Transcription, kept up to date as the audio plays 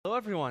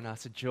everyone.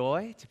 It's a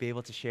joy to be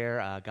able to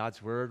share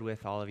God's Word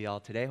with all of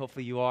y'all today.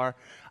 Hopefully you are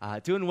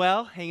doing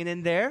well, hanging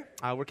in there.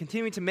 We're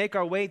continuing to make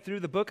our way through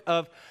the book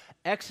of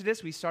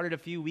Exodus. We started a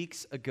few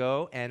weeks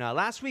ago, and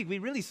last week we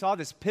really saw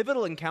this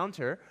pivotal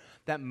encounter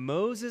that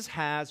Moses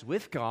has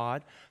with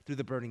God through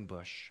the burning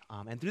bush.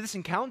 And through this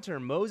encounter,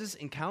 Moses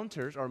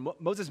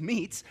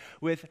meets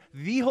with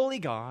the holy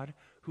God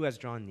who has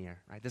drawn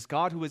near. Right? This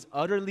God who is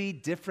utterly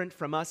different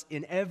from us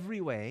in every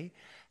way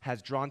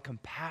has drawn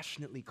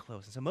compassionately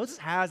close. And so Moses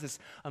has this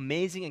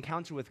amazing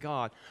encounter with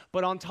God.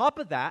 But on top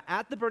of that,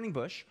 at the burning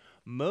bush,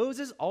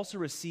 Moses also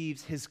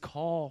receives his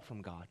call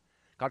from God.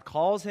 God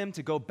calls him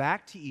to go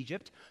back to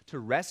Egypt to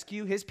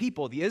rescue his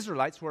people, the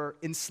Israelites who were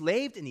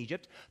enslaved in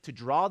Egypt, to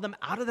draw them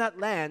out of that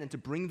land and to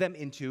bring them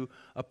into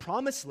a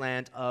promised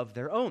land of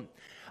their own.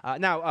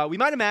 Now, we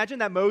might imagine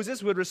that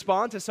Moses would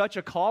respond to such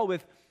a call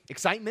with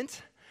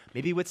excitement,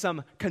 maybe with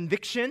some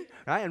conviction,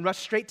 right, and rush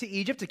straight to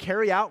Egypt to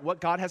carry out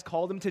what God has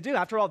called him to do.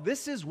 After all,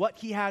 this is what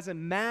he has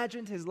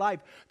imagined his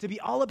life to be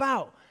all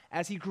about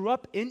as he grew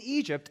up in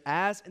Egypt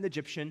as an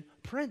Egyptian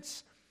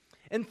prince.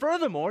 And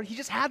furthermore, he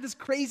just had this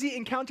crazy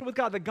encounter with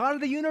God, the God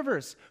of the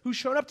universe, who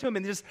showed up to him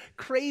in this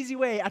crazy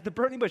way at the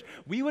burning bush.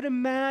 We would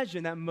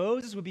imagine that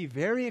Moses would be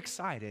very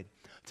excited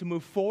to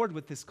move forward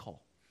with this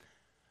call.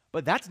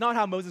 But that's not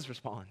how Moses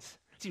responds.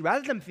 See,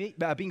 rather than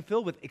being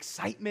filled with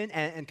excitement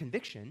and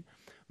conviction,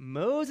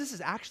 Moses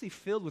is actually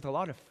filled with a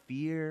lot of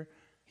fear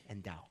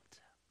and doubt.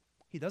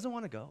 He doesn't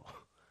want to go.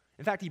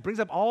 In fact, he brings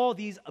up all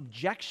these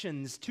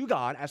objections to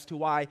God as to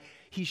why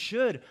he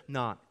should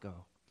not go.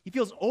 He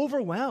feels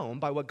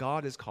overwhelmed by what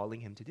God is calling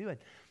him to do.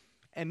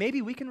 And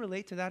maybe we can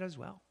relate to that as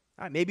well.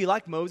 Right? Maybe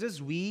like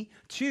Moses, we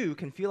too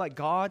can feel like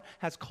God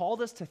has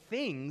called us to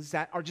things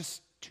that are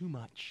just too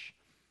much.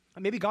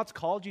 Maybe God's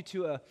called you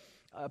to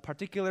a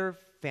particular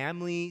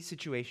family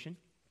situation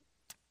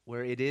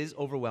where it is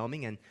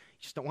overwhelming and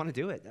you just don't want to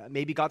do it.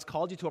 Maybe God's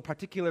called you to a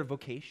particular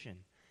vocation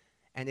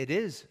and it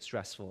is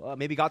stressful.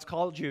 Maybe God's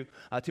called you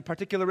to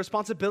particular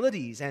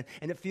responsibilities and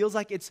it feels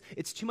like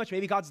it's too much.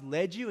 Maybe God's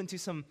led you into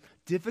some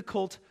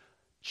difficult,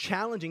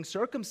 challenging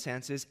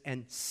circumstances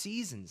and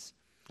seasons.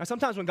 Now,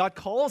 sometimes when God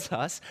calls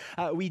us,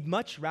 we'd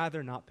much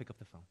rather not pick up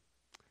the phone.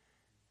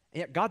 And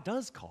yet God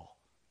does call.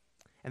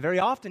 And very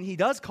often he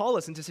does call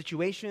us into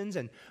situations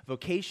and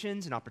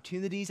vocations and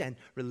opportunities and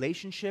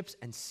relationships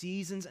and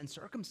seasons and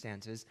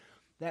circumstances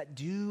that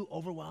do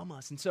overwhelm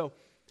us. And so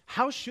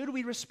how should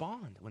we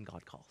respond when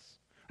God calls?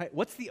 Right?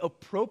 What's the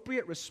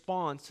appropriate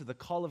response to the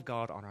call of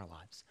God on our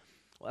lives?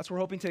 Well, that's what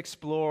we're hoping to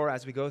explore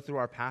as we go through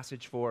our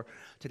passage for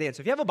today. And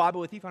so if you have a Bible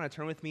with you, if you want to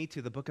turn with me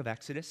to the book of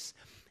Exodus.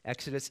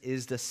 Exodus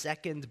is the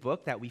second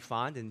book that we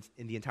find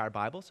in the entire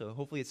Bible, so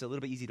hopefully it's a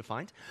little bit easy to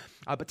find.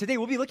 But today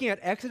we'll be looking at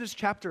Exodus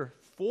chapter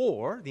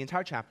 4, the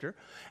entire chapter.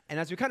 And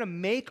as we kind of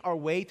make our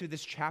way through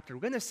this chapter,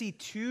 we're going to see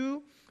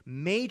two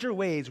major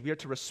ways we are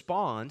to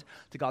respond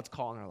to God's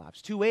call in our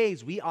lives. Two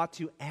ways we ought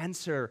to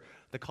answer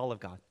the call of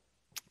God.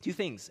 Two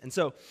things. And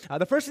so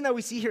the first thing that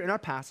we see here in our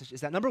passage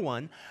is that, number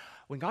one,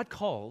 when God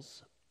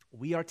calls,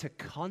 we are to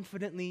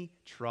confidently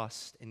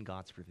trust in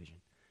God's provision.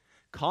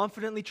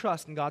 Confidently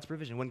trust in God's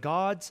provision. When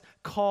God's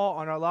call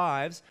on our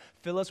lives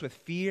fill us with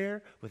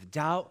fear, with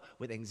doubt,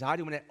 with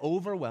anxiety, when it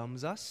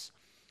overwhelms us,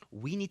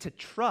 we need to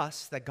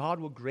trust that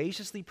God will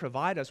graciously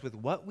provide us with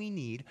what we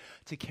need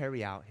to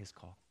carry out his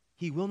call.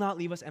 He will not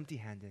leave us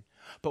empty-handed.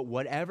 But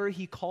whatever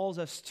he calls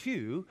us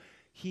to,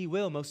 he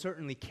will most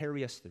certainly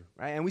carry us through.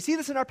 Right? And we see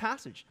this in our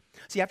passage.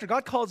 See, after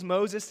God calls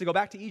Moses to go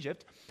back to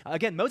Egypt,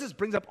 again, Moses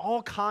brings up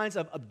all kinds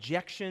of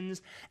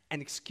objections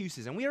and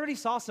excuses. And we already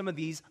saw some of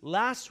these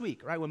last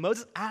week, right? When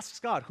Moses asks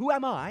God, who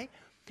am I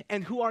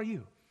and who are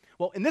you?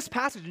 Well, in this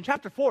passage, in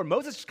chapter 4,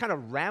 Moses just kind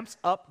of ramps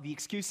up the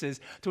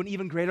excuses to an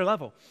even greater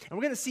level. And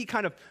we're going to see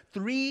kind of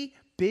three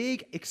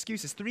big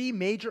excuses, three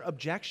major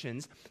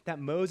objections that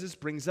Moses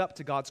brings up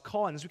to God's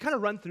call. And as we kind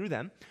of run through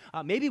them,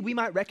 maybe we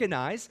might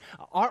recognize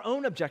our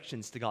own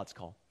objections to God's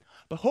call.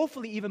 But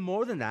hopefully, even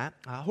more than that,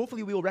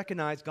 hopefully we will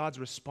recognize God's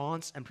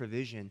response and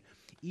provision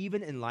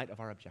even in light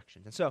of our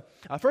objections. And so,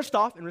 first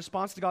off, in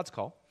response to God's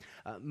call,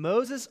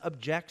 Moses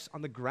objects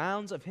on the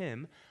grounds of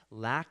him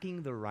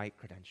lacking the right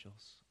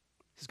credentials.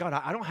 He says, God,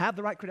 I don't have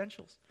the right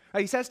credentials.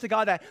 He says to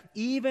God that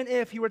even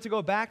if he were to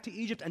go back to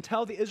Egypt and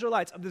tell the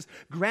Israelites of this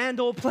grand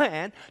old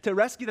plan to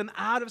rescue them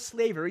out of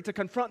slavery, to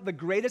confront the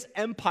greatest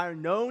empire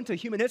known to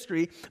human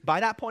history by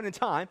that point in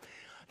time,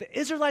 the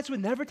Israelites would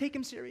never take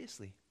him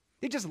seriously.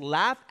 They'd just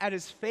laugh at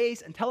his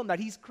face and tell him that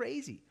he's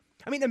crazy.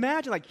 I mean,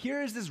 imagine, like,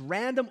 here is this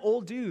random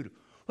old dude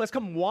who has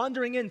come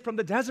wandering in from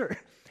the desert.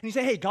 And you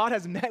say, hey, God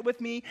has met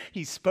with me.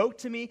 He spoke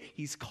to me.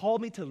 He's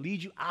called me to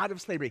lead you out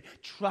of slavery.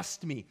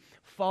 Trust me.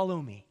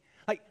 Follow me.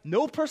 Like,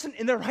 no person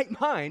in their right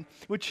mind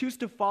would choose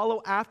to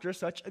follow after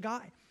such a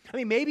guy. I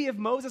mean, maybe if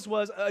Moses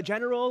was a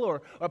general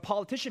or a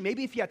politician,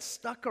 maybe if he had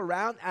stuck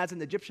around as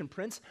an Egyptian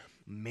prince,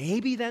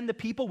 maybe then the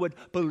people would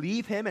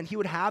believe him and he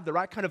would have the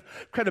right kind of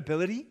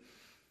credibility.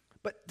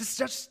 But this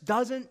just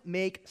doesn't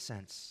make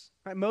sense.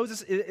 Right?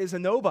 Moses is a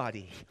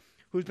nobody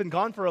who's been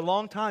gone for a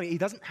long time. He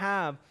doesn't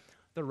have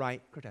the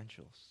right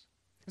credentials.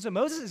 And so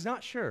Moses is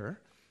not sure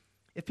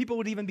if people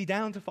would even be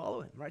down to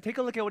follow him, right? Take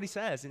a look at what he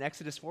says in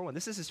Exodus 4:1.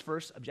 This is his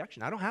first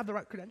objection. I don't have the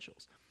right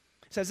credentials.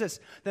 It says this,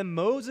 then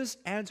Moses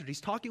answered.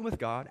 He's talking with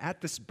God at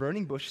this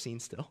burning bush scene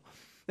still.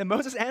 Then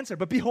Moses answered,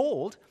 but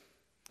behold,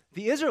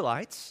 the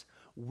Israelites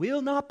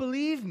will not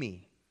believe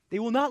me. They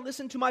will not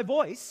listen to my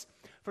voice,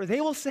 for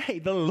they will say,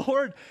 the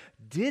Lord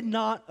did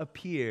not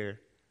appear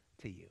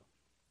to you.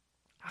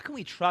 How can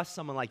we trust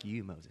someone like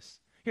you, Moses?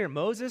 Here,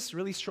 Moses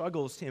really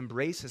struggles to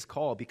embrace his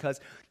call because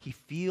he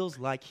feels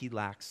like he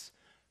lacks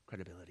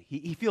credibility.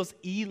 He feels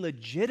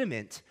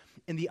illegitimate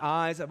in the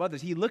eyes of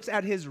others. He looks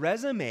at his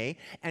resume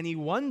and he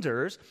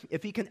wonders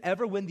if he can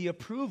ever win the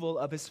approval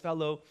of his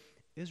fellow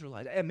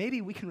Israelites. And maybe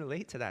we can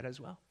relate to that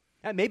as well.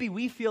 And maybe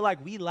we feel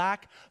like we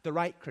lack the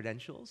right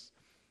credentials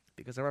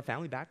because of our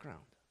family background.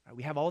 Right?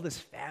 We have all this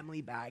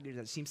family baggage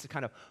that seems to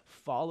kind of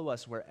follow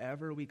us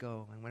wherever we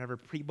go. And whenever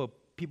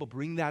people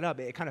bring that up,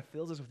 it kind of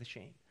fills us with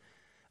shame.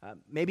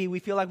 Maybe we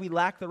feel like we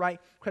lack the right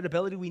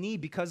credibility we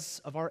need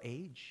because of our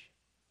age.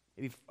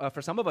 Maybe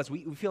for some of us,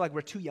 we feel like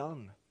we're too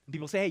young.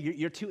 People say, hey,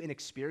 you're too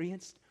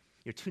inexperienced,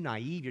 you're too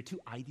naive, you're too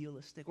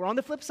idealistic. Or on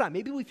the flip side,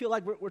 maybe we feel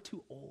like we're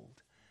too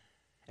old.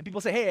 And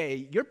people say,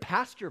 hey, you're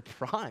past your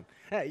prime.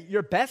 Hey,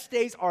 your best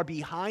days are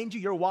behind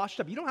you. You're washed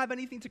up. You don't have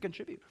anything to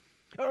contribute.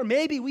 Or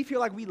maybe we feel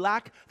like we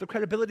lack the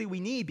credibility we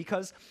need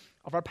because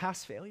of our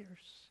past failures.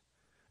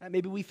 And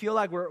maybe we feel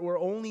like we're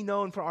only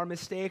known for our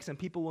mistakes and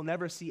people will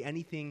never see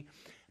anything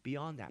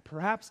beyond that.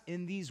 Perhaps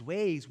in these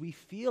ways, we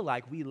feel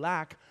like we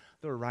lack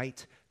the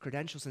right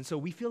credentials. And so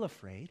we feel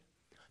afraid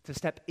to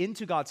step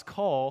into God's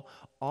call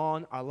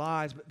on our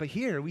lives. But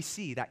here we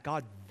see that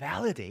God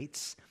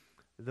validates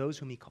those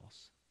whom he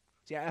calls.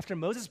 See, after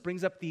Moses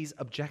brings up these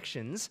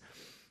objections,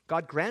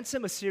 God grants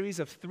him a series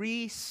of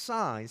three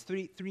signs,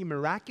 three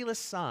miraculous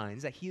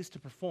signs that he is to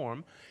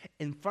perform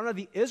in front of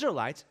the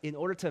Israelites in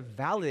order to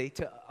validate,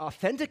 to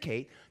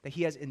authenticate that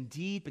he has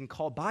indeed been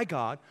called by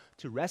God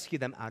to rescue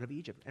them out of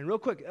Egypt. And real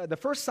quick, the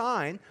first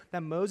sign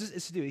that Moses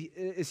is to do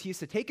is he is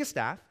to take his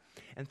staff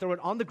and throw it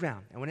on the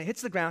ground. And when it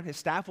hits the ground, his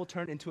staff will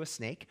turn into a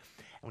snake.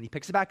 And when he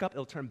picks it back up,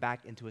 it'll turn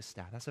back into a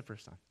staff. That's the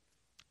first sign.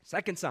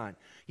 Second sign,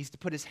 he's to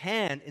put his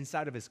hand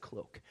inside of his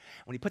cloak.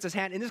 When he puts his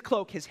hand in his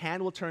cloak, his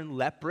hand will turn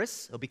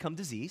leprous. It'll become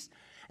diseased.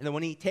 And then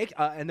when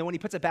he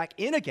puts it back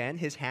in again,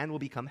 his hand will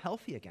become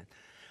healthy again.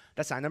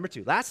 That's sign number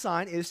 2. Last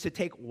sign is to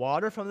take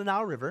water from the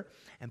Nile River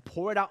and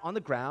pour it out on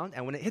the ground.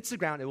 And when it hits the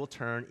ground, it will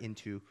turn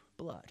into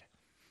blood.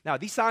 Now,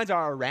 these signs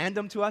are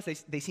random to us.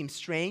 They seem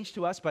strange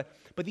to us, but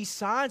these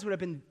signs would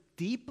have been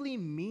deeply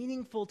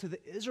meaningful to the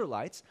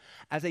Israelites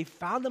as they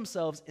found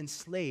themselves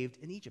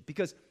enslaved in Egypt.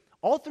 Because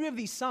all three of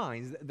these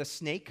signs, the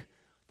snake,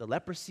 the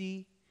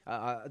leprosy,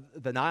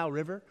 the Nile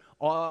River,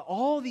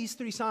 all these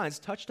three signs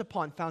touched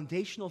upon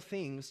foundational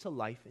things to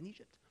life in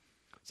Egypt.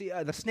 See,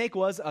 the snake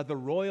was the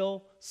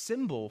royal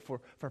symbol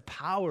for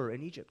power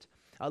in Egypt.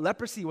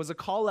 Leprosy was a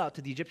call out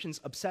to the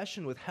Egyptians'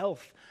 obsession with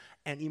health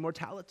and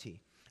immortality.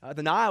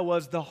 The Nile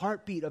was the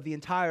heartbeat of the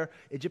entire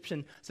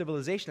Egyptian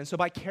civilization. And so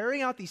by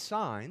carrying out these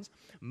signs,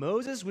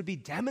 Moses would be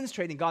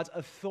demonstrating God's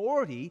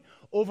authority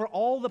over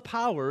all the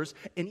powers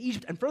in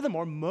Egypt. And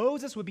furthermore,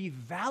 Moses would be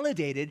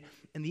validated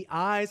in the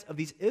eyes of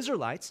these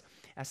Israelites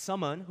as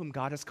someone whom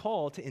God has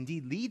called to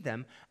indeed lead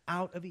them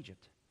out of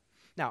Egypt.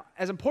 Now,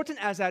 as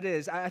important as that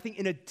is, I think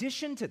in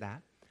addition to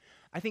that,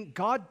 I think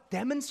God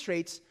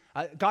demonstrates,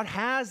 God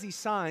has these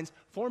signs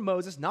for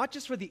Moses, not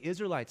just for the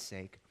Israelites'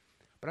 sake,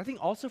 but I think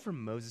also for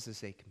Moses'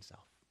 sake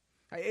himself.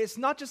 It's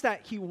not just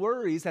that he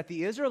worries that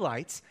the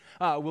Israelites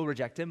will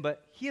reject him,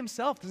 but he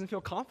himself doesn't feel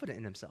confident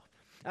in himself.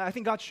 I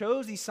think God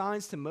shows these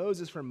signs to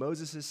Moses for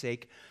Moses'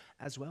 sake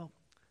as well.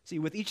 See,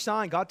 with each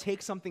sign, God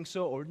takes something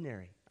so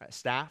ordinary, a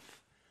staff,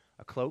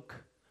 a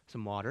cloak,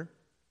 some water,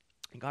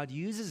 and God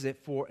uses it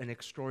for an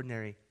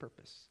extraordinary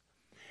purpose.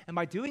 And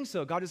by doing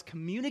so, God is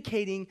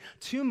communicating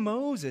to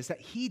Moses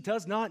that he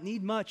does not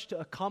need much to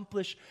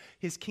accomplish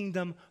his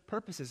kingdom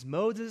purposes.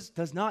 Moses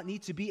does not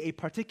need to be a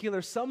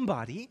particular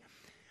somebody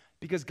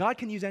because God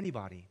can use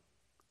anybody,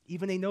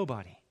 even a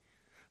nobody.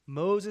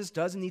 Moses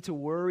doesn't need to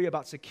worry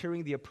about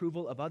securing the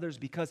approval of others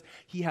because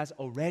he has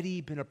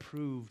already been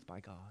approved by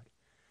God.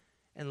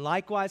 And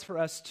likewise for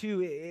us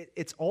too,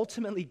 it's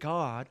ultimately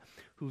God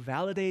who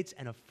validates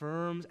and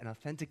affirms and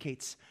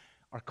authenticates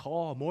our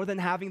call. More than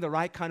having the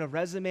right kind of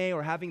resume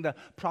or having the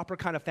proper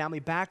kind of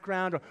family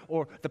background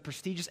or the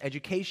prestigious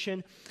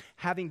education,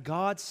 having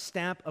God's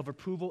stamp of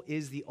approval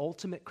is the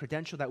ultimate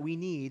credential that we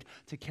need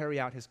to carry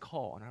out his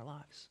call in our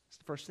lives. It's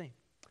the first thing.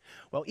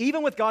 Well,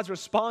 even with God's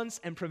response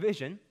and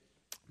provision,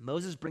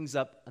 Moses brings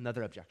up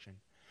another objection.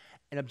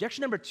 And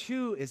objection number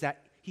 2 is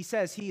that he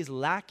says he is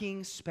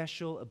lacking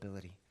special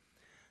ability.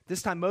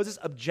 This time Moses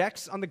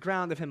objects on the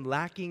ground of him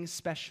lacking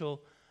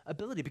special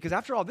ability, because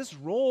after all, this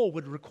role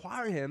would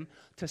require him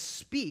to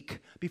speak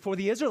before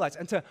the Israelites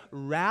and to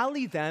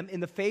rally them in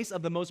the face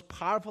of the most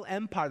powerful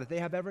empire that they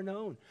have ever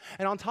known.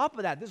 And on top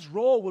of that, this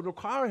role would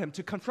require him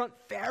to confront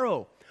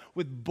Pharaoh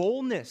with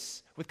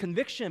boldness, with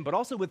conviction, but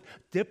also with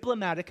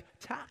diplomatic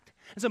tact.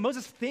 And so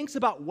Moses thinks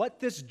about what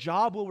this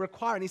job will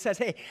require, and he says,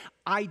 hey,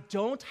 I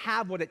don't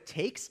have what it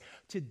takes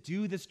to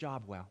do this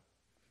job well.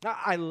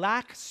 I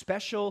lack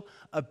special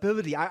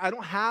ability. I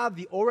don't have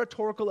the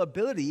oratorical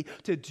ability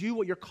to do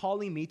what you're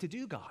calling me to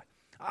do, God.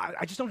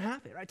 I just don't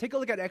have it. Right? Take a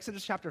look at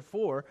Exodus chapter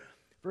 4,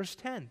 verse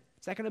 10.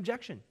 Second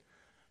objection.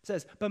 It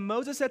says, but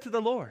Moses said to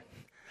the Lord,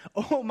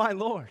 oh, my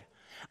Lord,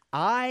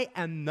 I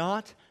am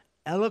not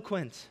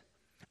eloquent,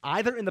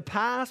 either in the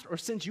past or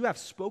since you have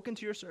spoken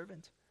to your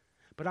servant,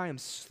 but I am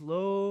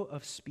slow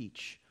of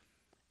speech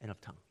and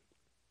of tongue.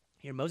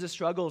 Here, Moses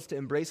struggles to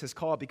embrace his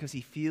call because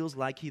he feels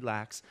like he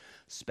lacks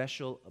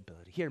special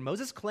ability. Here,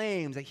 Moses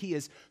claims that he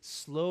is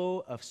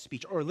slow of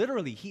speech, or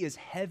literally, he is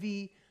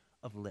heavy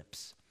of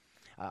lips.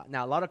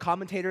 Now, a lot of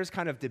commentators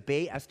kind of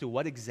debate as to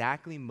what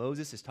exactly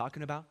Moses is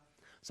talking about.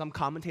 Some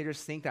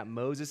commentators think that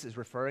Moses is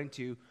referring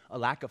to a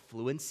lack of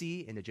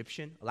fluency in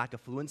Egyptian, a lack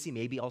of fluency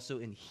maybe also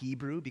in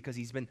Hebrew because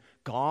he's been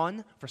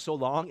gone for so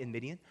long in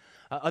Midian.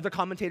 Other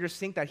commentators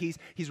think that he's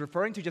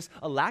referring to just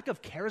a lack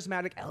of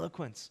charismatic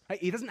eloquence. Right?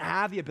 He doesn't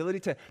have the ability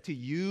to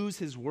use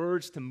his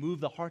words to move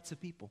the hearts of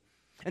people.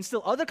 And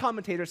still other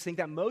commentators think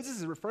that Moses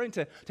is referring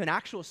to an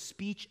actual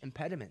speech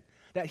impediment,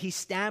 that he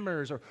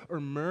stammers or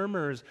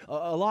murmurs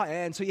a lot,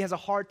 and so he has a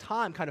hard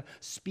time kind of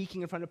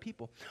speaking in front of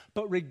people.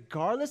 But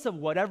regardless of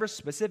whatever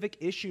specific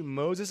issue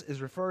Moses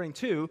is referring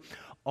to,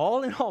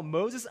 all in all,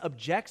 Moses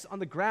objects on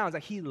the grounds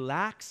that he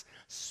lacks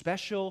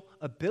special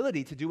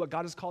ability to do what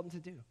God has called him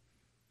to do.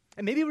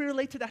 And maybe we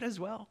relate to that as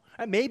well.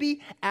 And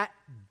maybe at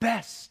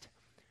best,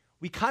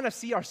 we kind of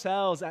see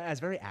ourselves as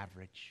very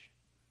average.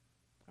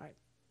 Right?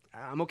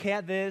 I'm okay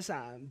at this,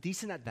 I'm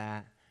decent at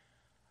that,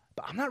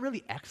 but I'm not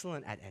really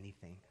excellent at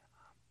anything.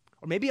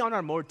 Or maybe on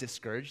our more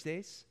discouraged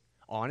days,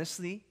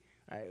 honestly,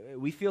 right,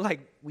 we feel like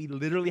we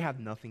literally have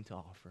nothing to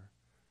offer.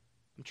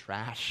 I'm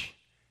trash.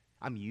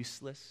 I'm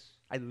useless.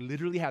 I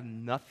literally have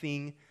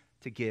nothing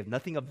to give,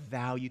 nothing of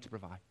value to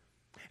provide.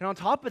 And on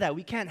top of that,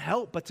 we can't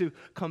help but to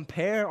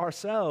compare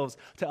ourselves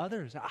to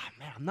others.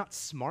 Man, I'm not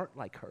smart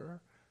like her.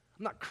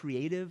 I'm not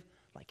creative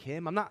like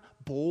him. I'm not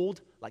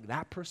bold like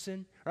that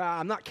person.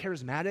 I'm not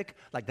charismatic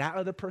like that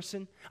other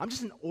person. I'm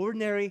just an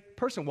ordinary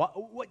person.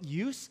 What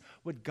use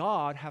would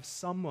God have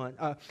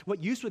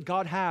what use would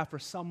God have for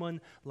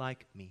someone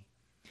like me?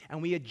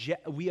 And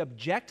we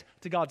object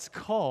to God's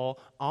call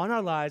on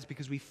our lives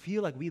because we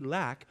feel like we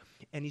lack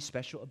any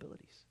special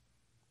abilities.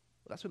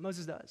 Well, that's what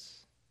Moses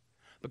does.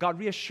 But God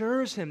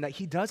reassures him that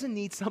he doesn't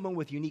need someone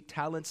with unique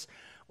talents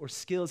or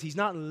skills. He's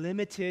not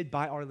limited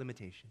by our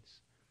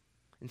limitations.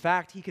 In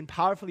fact, he can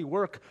powerfully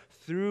work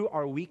through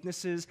our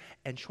weaknesses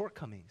and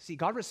shortcomings. See,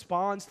 God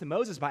responds to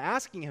Moses by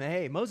asking him,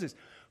 hey, Moses,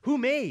 who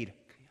made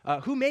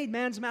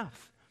man's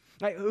mouth?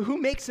 Like, who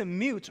makes him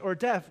mute or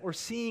deaf or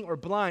seeing or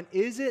blind?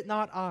 Is it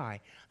not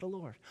I, the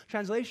Lord?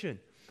 Translation,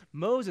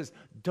 Moses,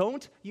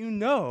 don't you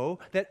know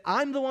that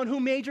I'm the one who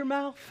made your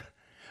mouth?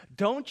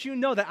 Don't you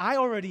know that I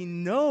already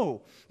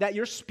know that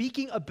your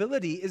speaking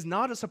ability is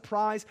not a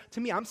surprise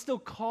to me? I'm still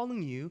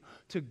calling you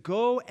to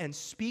go and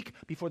speak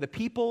before the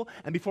people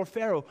and before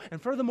Pharaoh.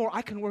 And furthermore,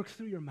 I can work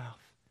through your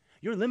mouth.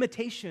 Your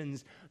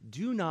limitations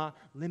do not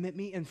limit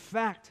me. In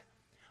fact,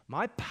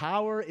 my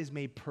power is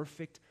made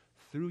perfect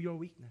through your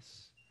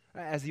weakness.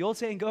 As the old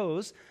saying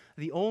goes,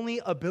 the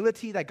only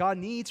ability that God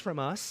needs from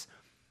us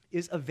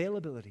is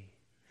availability.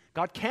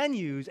 God can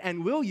use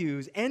and will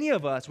use any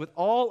of us with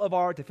all of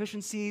our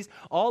deficiencies,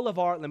 all of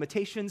our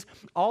limitations,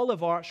 all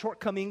of our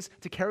shortcomings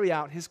to carry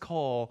out his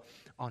call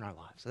on our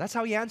lives. So that's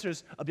how he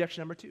answers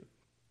objection number 2.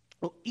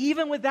 Well,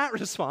 even with that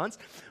response,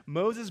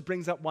 Moses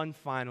brings up one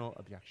final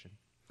objection.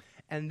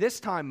 And this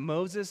time,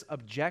 Moses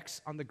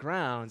objects on the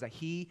grounds that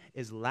he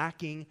is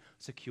lacking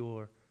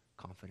secure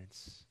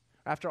confidence.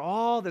 After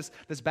all this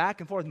back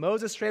and forth,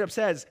 Moses straight up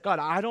says, God,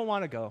 I don't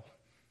want to go.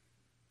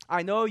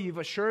 I know you've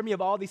assured me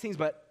of all these things,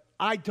 but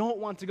I don't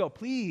want to go.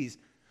 Please,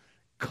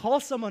 call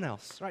someone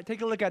else. Right?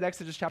 Take a look at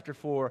Exodus chapter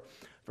 4,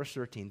 verse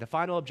 13, the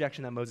final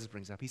objection that Moses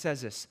brings up. He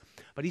says this,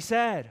 but he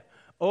said,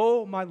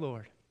 oh, my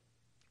Lord,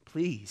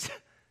 please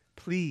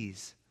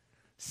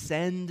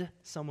send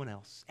someone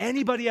else.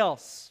 Anybody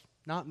else,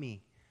 not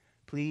me.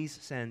 Please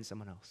send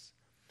someone else.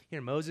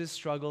 Here, Moses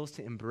struggles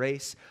to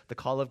embrace the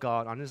call of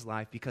God on his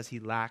life because he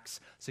lacks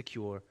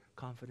secure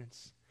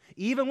confidence.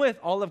 Even with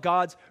all of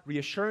God's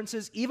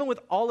reassurances, even with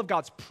all of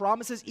God's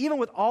promises, even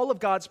with all of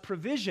God's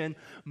provision,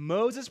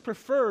 Moses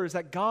prefers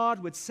that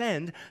God would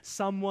send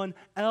someone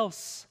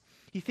else.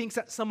 He thinks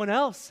that someone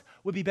else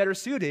would be better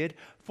suited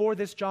for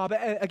this job.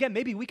 Again,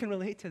 maybe we can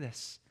relate to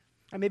this.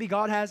 And maybe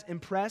God has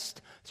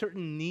impressed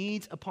certain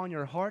needs upon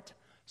your heart,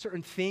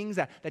 certain things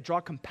that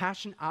draw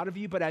compassion out of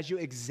you, but as you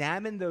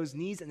examine those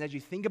needs and as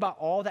you think about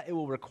all that it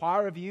will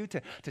require of you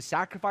to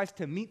sacrifice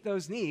to meet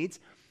those needs,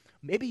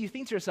 maybe you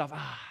think to yourself,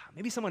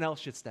 maybe someone else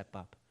should step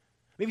up.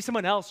 Maybe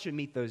someone else should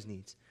meet those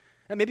needs.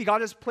 And maybe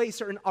God has placed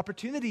certain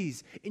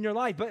opportunities in your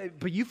life,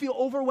 but you feel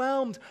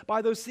overwhelmed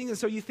by those things. And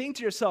so you think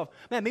to yourself,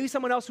 man, maybe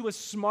someone else who is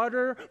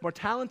smarter, more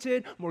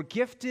talented, more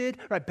gifted,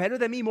 right, better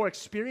than me, more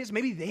experienced,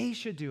 maybe they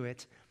should do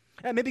it.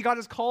 And maybe God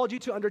has called you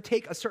to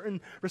undertake a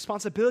certain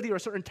responsibility or a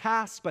certain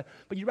task, but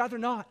you'd rather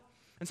not.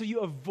 And so you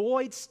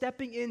avoid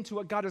stepping into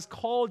what God has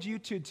called you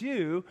to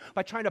do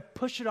by trying to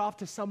push it off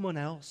to someone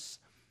else.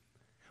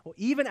 Well,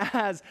 even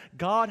as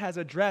God has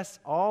addressed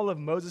all of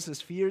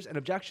Moses' fears and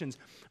objections,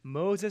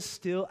 Moses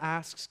still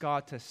asks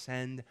God to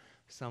send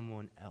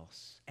someone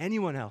else.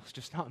 Anyone else,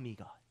 just not me,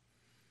 God.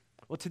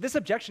 Well, to this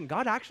objection,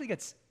 God actually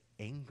gets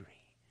angry.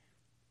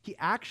 He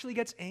actually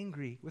gets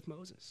angry with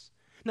Moses.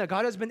 Now,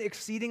 God has been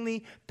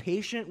exceedingly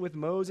patient with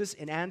Moses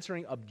in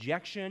answering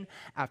objection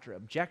after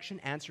objection,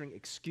 answering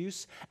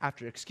excuse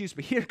after excuse.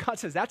 But here God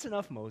says, that's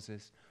enough,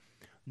 Moses.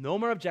 No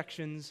more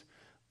objections,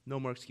 no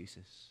more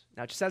excuses.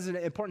 Now, just as an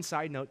important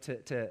side note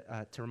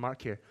to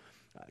remark here,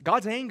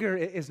 God's anger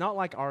is not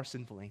like our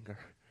sinful anger,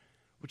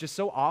 which is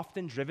so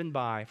often driven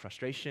by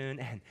frustration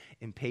and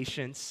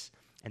impatience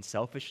and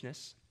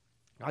selfishness.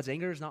 God's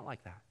anger is not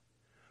like that.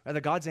 Rather,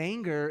 God's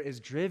anger is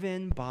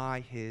driven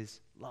by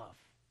his love.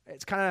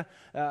 It's kind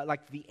of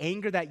like the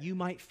anger that you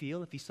might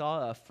feel if you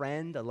saw a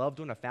friend, a loved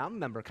one, a family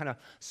member kind of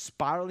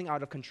spiraling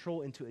out of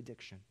control into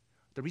addiction.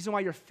 The reason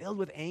why you're filled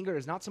with anger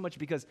is not so much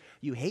because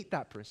you hate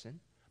that person,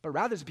 but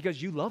rather it's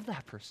because you love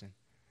that person.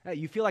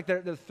 You feel like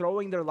they're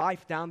throwing their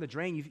life down the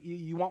drain.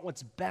 You want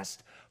what's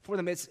best for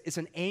them. It's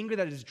an anger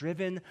that is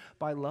driven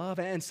by love.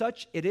 And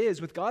such it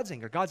is with God's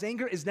anger. God's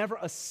anger is never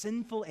a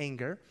sinful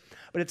anger,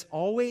 but it's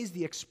always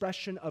the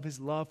expression of his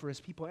love for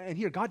his people. And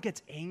here, God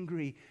gets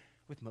angry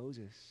with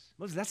Moses.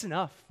 Moses, that's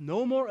enough.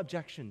 No more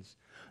objections.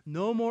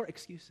 No more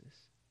excuses.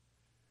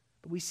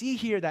 But we see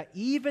here that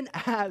even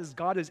as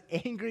God is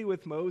angry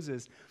with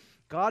Moses,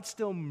 God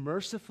still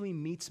mercifully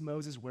meets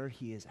Moses where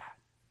he is at.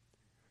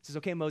 He says,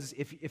 okay, Moses,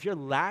 if you're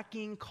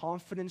lacking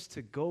confidence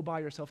to go by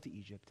yourself to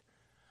Egypt,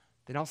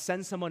 then I'll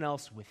send someone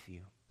else with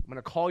you. I'm going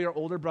to call your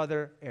older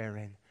brother,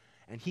 Aaron,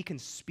 and he can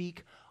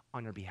speak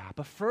on your behalf.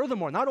 But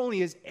furthermore, not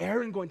only is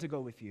Aaron going to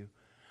go with you,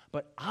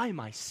 but I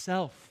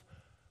myself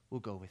will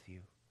go with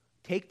you.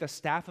 Take the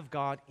staff of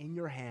God in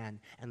your hand,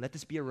 and let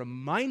this be a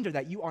reminder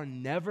that you are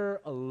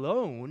never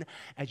alone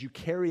as you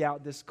carry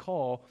out this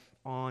call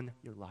on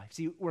your life.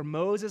 See, where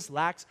Moses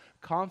lacks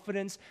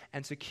confidence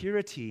and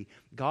security,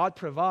 God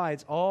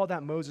provides all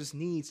that Moses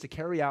needs to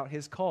carry out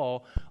his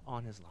call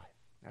on his life.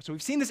 Now, so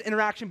we've seen this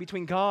interaction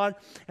between God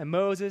and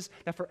Moses,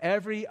 that for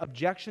every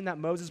objection that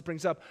Moses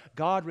brings up,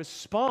 God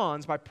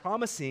responds by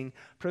promising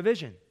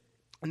provision.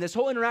 And this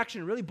whole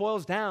interaction really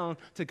boils down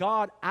to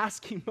God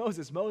asking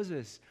Moses,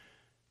 Moses,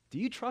 do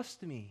you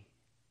trust me?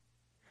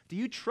 Do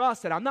you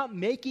trust that I'm not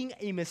making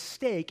a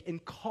mistake in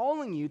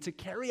calling you to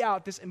carry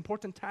out this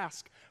important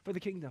task for the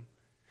kingdom?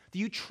 Do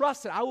you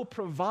trust that I will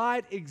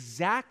provide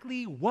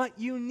exactly what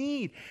you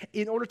need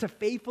in order to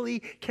faithfully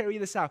carry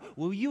this out?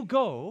 Will you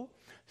go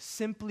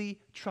simply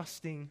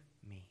trusting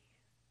me?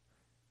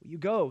 Will you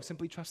go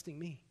simply trusting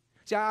me?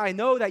 See, I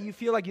know that you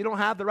feel like you don't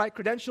have the right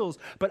credentials,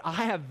 but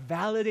I have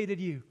validated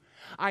you.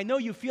 I know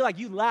you feel like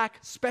you lack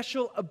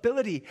special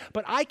ability,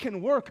 but I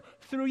can work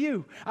through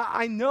you.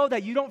 I know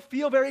that you don't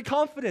feel very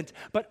confident,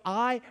 but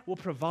I will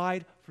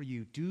provide for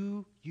you.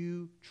 Do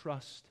you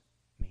trust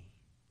me?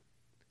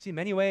 See, in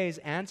many ways,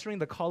 answering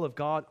the call of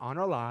God on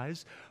our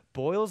lives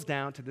boils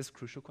down to this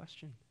crucial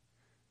question.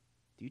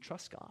 Do you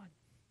trust God?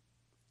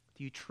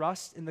 Do you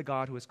trust in the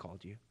God who has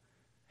called you?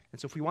 And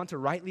so if we want to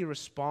rightly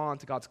respond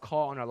to God's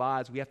call on our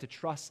lives, we have to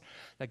trust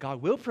that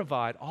God will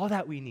provide all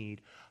that we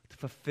need to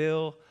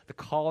fulfill the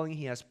calling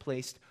he has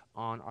placed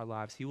on our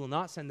lives. He will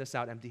not send us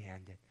out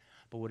empty-handed,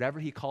 but whatever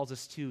he calls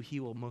us to, he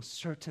will most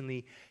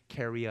certainly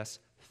carry us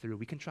through.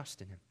 We can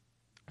trust in him.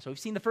 So we've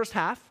seen the first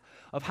half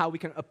of how we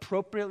can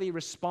appropriately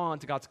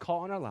respond to God's call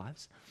on our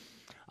lives.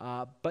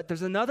 But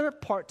there's another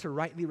part to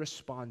rightly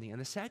responding. And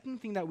the second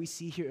thing that we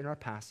see here in our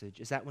passage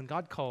is that when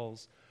God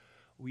calls,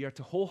 we are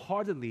to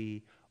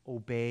wholeheartedly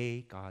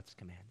obey God's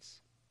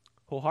commands.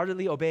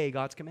 Wholeheartedly obey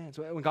God's commands.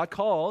 When God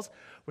calls,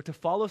 we're to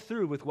follow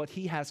through with what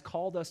he has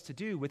called us to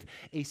do with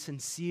a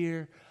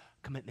sincere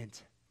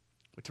commitment.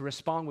 We're to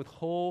respond with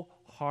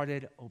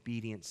wholehearted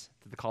obedience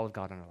to the call of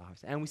God on our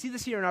lives. And we see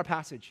this here in our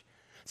passage.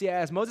 See,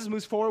 as Moses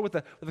moves forward with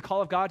the call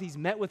of God, he's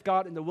met with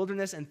God in the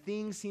wilderness, and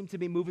things seem to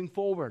be moving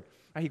forward.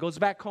 He goes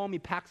back home, he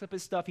packs up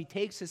his stuff, he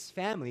takes his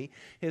family,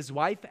 his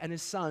wife and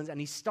his sons, and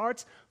he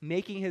starts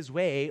making his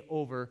way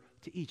over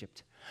to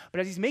Egypt. But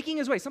as he's making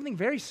his way, something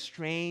very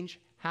strange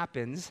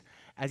happens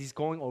as he's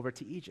going over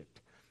to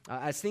Egypt.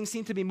 As things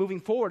seem to be moving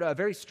forward, a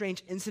very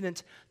strange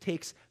incident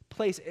takes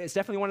place. It's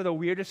definitely one of the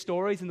weirdest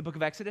stories in the book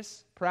of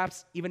Exodus,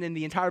 perhaps even in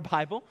the entire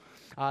Bible.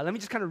 Let me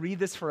just kind of read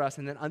this for us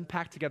and then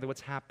unpack together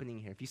what's happening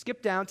here. If you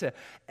skip down to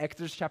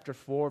Exodus chapter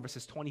 4,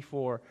 verses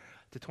 24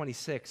 to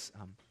 26, it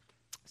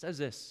says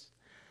this.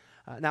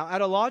 Now,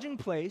 at a lodging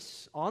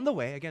place on the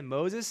way, again,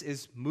 Moses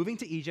is moving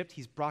to Egypt.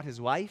 He's brought his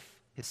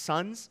wife, his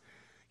sons.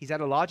 He's at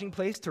a lodging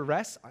place to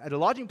rest. At a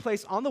lodging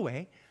place on the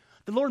way,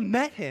 the Lord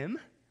met him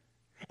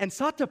and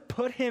sought to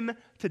put him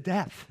to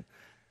death.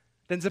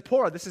 Then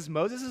Zipporah, this is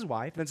Moses'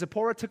 wife, then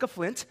Zipporah took a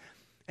flint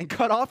and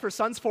cut off her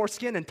son's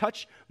foreskin and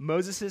touched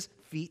Moses'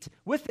 feet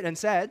with it and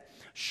said,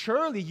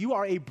 "Surely you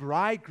are a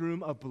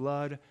bridegroom of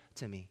blood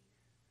to me."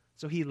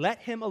 So he let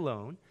him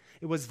alone.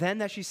 It was then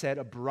that she said,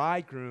 a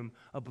bridegroom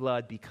of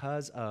blood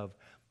because of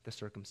the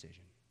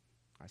circumcision.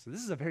 All right, so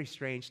this is a very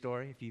strange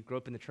story. If you grew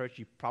up in the church,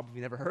 you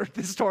probably never heard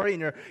this story in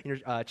your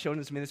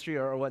children's ministry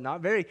or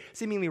whatnot. Very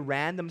seemingly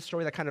random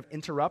story that kind of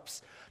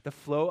interrupts the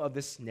flow of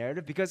this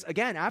narrative. Because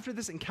again, after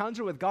this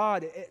encounter with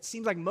God, it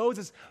seems like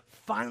Moses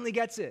finally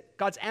gets it.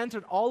 God's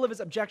answered all of his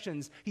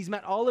objections. He's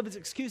met all of his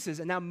excuses.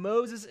 And now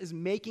Moses is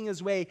making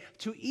his way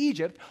to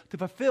Egypt to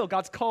fulfill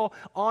God's call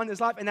on his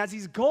life. And as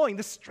he's going,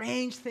 this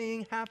strange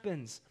thing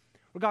happens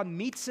where God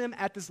meets him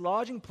at this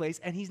lodging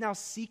place, and he's now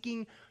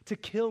seeking to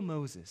kill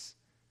Moses.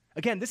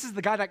 Again, this is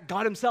the guy that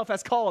God himself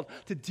has called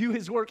to do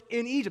his work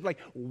in Egypt. Like,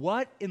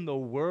 what in the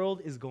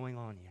world is going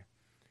on here?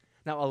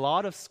 Now, a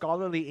lot of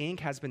scholarly ink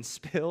has been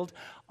spilled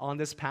on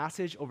this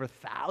passage over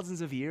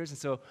thousands of years, and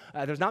so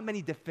there's not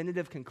many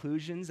definitive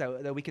conclusions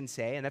that we can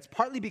say, and that's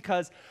partly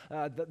because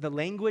the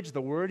language,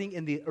 the wording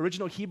in the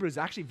original Hebrew is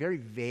actually very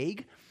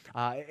vague.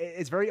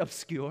 It's very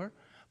obscure.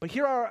 But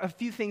here are a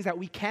few things that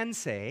we can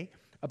say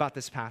about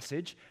this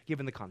passage,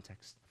 given the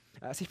context.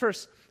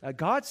 First,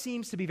 God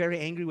seems to be very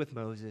angry with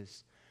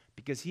Moses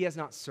because he has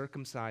not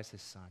circumcised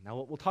his son.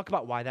 Now, we'll talk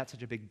about why that's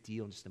such a big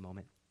deal in just a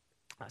moment.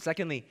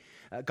 Secondly,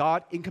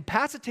 God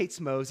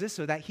incapacitates Moses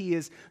so that he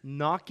is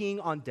knocking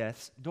on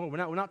death's door. We're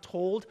not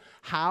told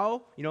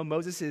how,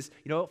 Moses is,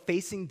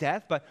 facing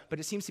death, but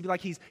it seems to be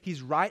like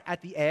he's right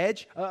at the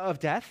edge of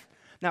death.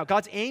 Now,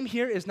 God's aim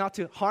here is not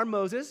to harm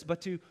Moses,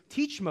 but to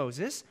teach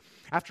Moses.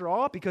 After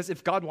all, because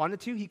if God wanted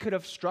to, he could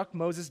have struck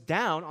Moses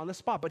down on the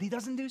spot, but he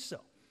doesn't do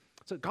so.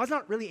 So God's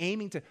not really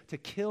aiming to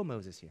kill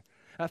Moses here.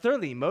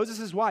 Thirdly,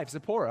 Moses' wife,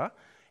 Zipporah,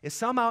 is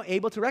somehow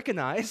able to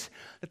recognize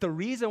that the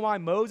reason why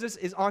Moses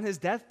is on his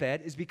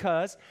deathbed is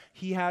because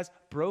he has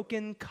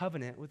broken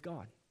covenant with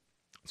God.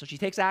 So she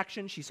takes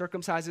action, she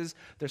circumcises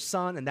their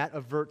son, and that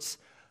averts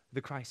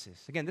the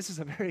crisis. Again, this is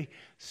a very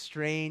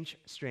strange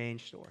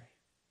story.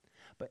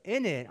 But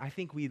in it, I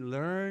think we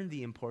learn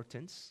the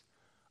importance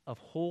of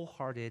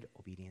wholehearted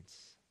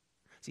obedience.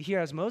 See, here,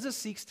 as Moses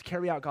seeks to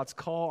carry out God's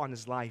call on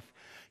his life,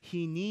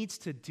 he needs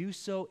to do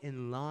so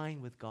in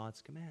line with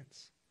God's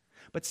commands.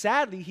 But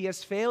sadly, he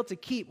has failed to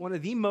keep one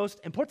of the most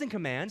important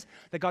commands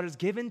that God has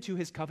given to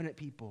his covenant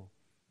people,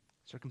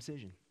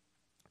 circumcision.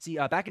 See,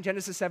 back in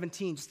Genesis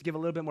 17, just to give a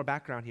little bit more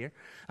background here,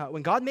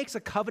 when God makes a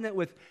covenant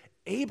with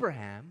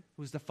Abraham,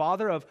 who's the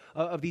father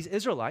of these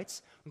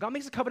Israelites, when God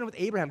makes a covenant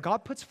with Abraham,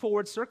 God puts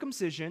forward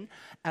circumcision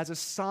as a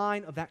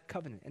sign of that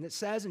covenant. And it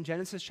says in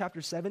Genesis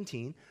chapter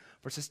 17,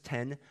 verses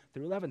 10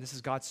 through 11, this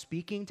is God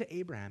speaking to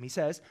Abraham. He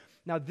says,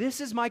 "Now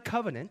this is my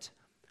covenant,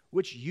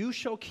 which you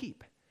shall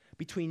keep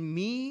between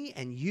me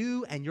and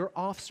you and your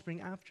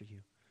offspring after you.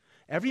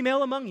 Every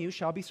male among you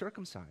shall be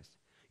circumcised.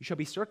 You shall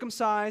be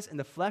circumcised in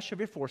the flesh of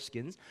your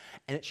foreskins,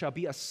 and it shall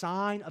be a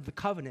sign of the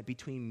covenant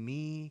between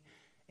me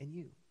and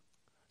you."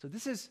 So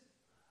this is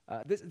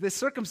this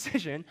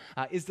circumcision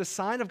is the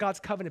sign of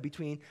God's covenant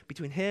between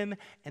him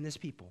and his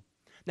people.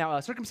 Now,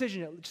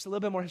 circumcision, just a little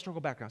bit more historical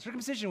background.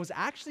 Circumcision was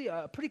actually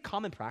a pretty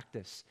common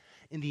practice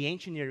in the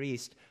ancient Near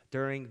East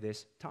during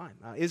this time.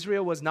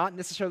 Israel was not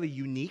necessarily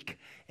unique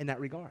in that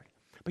regard.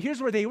 But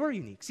here's where they were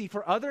unique. See,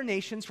 for other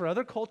nations, for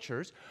other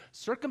cultures,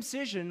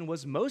 circumcision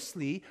was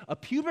mostly a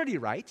puberty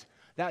rite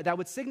that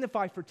would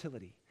signify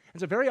fertility. And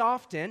so very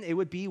often, it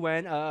would be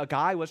when a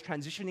guy was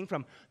transitioning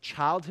from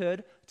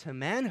childhood to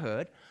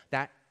manhood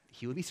that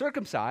he would be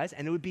circumcised,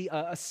 and it would be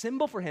a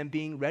symbol for him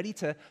being ready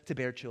to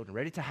bear children,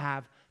 ready to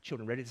have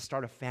children, ready to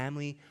start a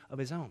family of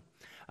his own.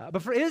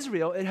 But for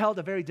Israel, it held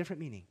a very different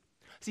meaning.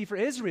 See, for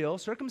Israel,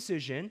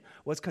 circumcision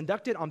was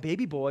conducted on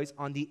baby boys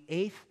on the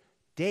 8th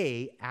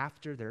day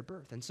after their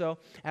birth. And so,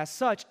 as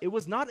such, it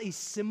was not a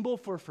symbol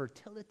for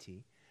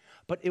fertility,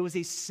 but it was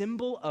a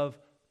symbol of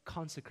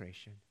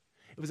consecration.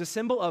 It was a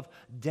symbol of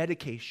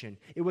dedication.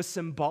 It was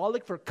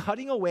symbolic for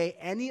cutting away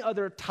any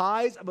other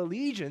ties of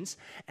allegiance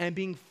and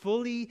being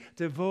fully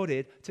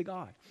devoted to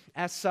God.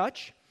 As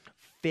such,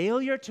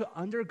 failure to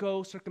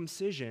undergo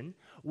circumcision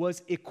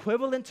was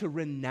equivalent to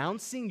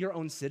renouncing your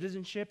own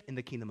citizenship in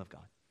the kingdom of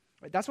God.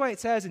 Right? That's why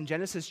it says in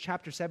Genesis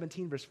chapter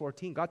 17, verse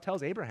 14, God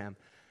tells Abraham,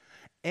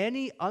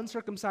 "Any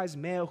uncircumcised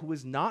male who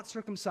is not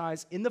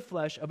circumcised in the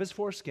flesh of his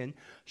foreskin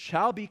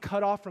shall be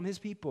cut off from his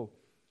people.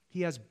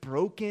 He has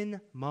broken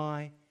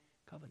my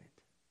covenant."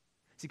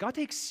 See, God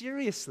takes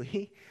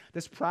seriously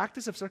this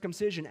practice of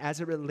circumcision as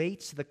it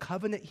relates to the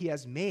covenant he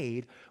has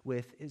made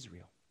with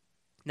Israel.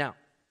 Now,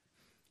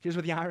 here's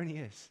where the irony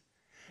is.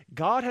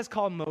 God has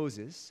called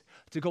Moses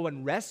to go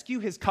and rescue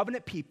his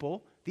covenant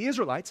people, the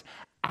Israelites,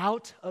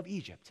 out of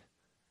Egypt.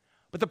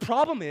 But the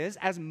problem is,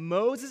 as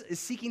Moses is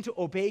seeking to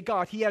obey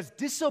God, he has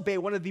disobeyed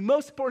one of the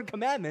most important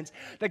commandments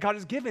that God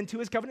has given to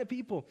his covenant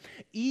people.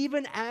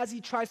 Even as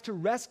he tries to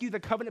rescue the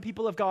covenant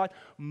people of God,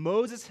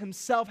 Moses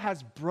himself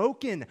has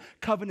broken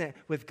covenant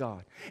with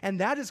God. And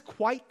that is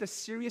quite the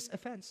serious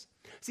offense.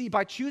 See,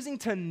 by choosing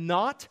to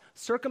not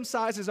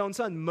circumcise his own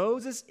son,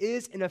 Moses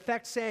is in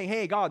effect saying,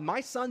 "Hey, God,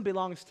 my son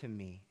belongs to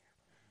me.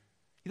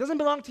 He doesn't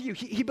belong to you.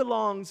 He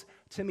belongs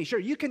to me. Sure,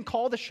 you can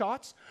call the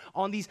shots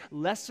on these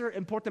lesser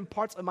important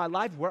parts of my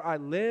life, where I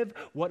live,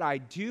 what I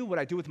do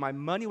with my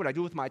money, what I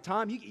do with my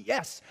time.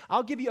 Yes,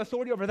 I'll give you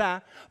authority over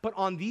that. But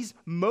on these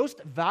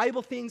most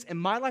valuable things in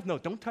my life, no,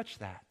 don't touch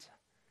that.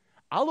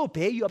 I'll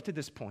obey you up to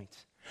this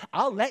point.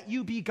 I'll let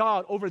you be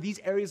God over these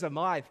areas of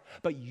my life,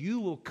 but you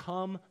will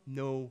come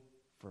no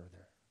further.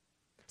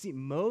 See,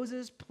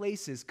 Moses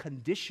places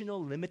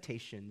conditional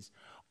limitations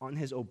on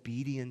his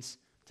obedience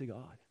to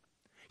God.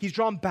 He's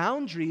drawn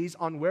boundaries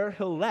on where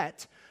he'll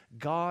let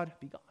God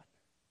be God.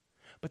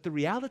 But the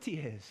reality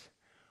is,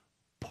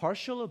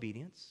 partial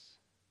obedience,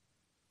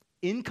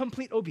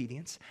 incomplete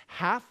obedience,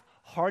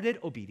 half-hearted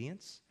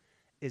obedience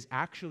is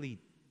actually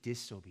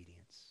disobedience.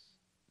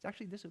 It's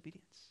actually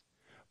disobedience.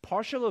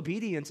 Partial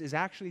obedience is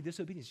actually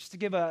disobedience. Just to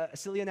give a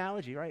silly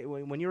analogy, right?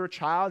 When you were a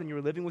child and you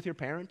were living with your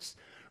parents,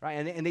 right,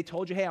 and they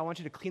told you, hey, I want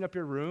you to clean up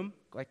your room,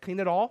 like clean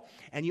it all,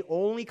 and you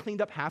only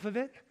cleaned up half of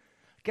it,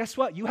 guess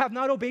what? You have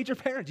not obeyed your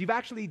parents. You've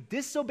actually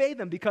disobeyed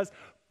them, because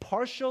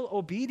partial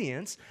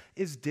obedience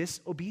is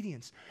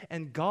disobedience.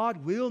 And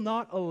God will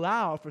not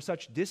allow for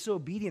such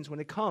disobedience when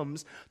it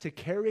comes to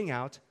carrying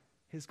out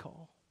his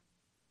call.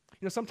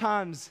 You know,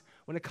 sometimes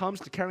when it comes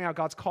to carrying out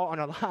God's call on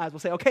our lives, we'll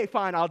say, okay,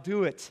 fine, I'll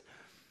do it.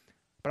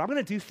 But I'm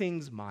going to do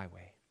things my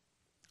way.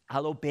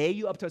 I'll obey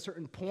you up to a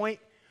certain point,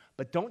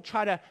 but don't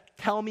try to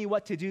tell me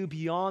what to do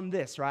beyond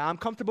this, right? I'm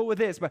comfortable with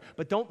this,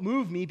 but don't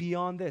move me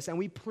beyond this. And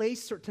we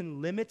place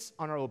certain limits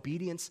on our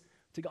obedience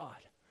to God.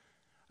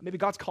 Maybe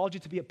God's called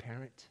you to be a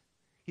parent.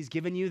 He's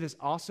given you this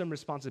awesome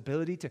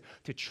responsibility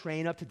to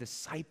train up, to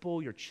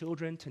disciple your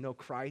children to know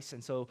Christ.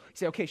 And so you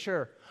say, okay,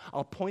 sure,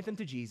 I'll point them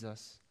to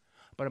Jesus,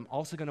 but I'm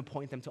also going to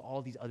point them to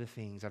all these other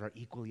things that are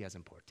equally as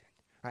important.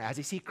 Right? As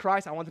they seek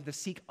Christ, I want them to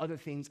seek other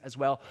things as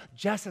well,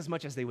 just as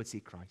much as they would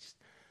seek Christ.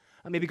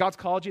 Maybe God's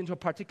called you into a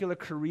particular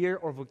career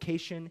or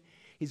vocation.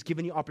 He's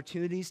given you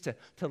opportunities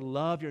to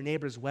love your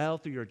neighbors well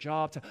through your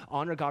job, to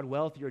honor God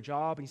well through your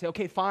job. And you say,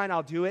 okay, fine,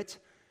 I'll do it.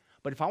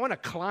 But if I want to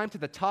climb to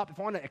the top, if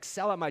I want to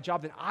excel at my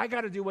job, then I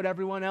got to do what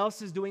everyone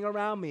else is doing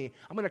around me.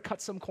 I'm going to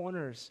cut some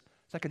corners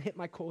so I can hit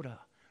my quota.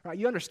 Right?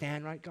 You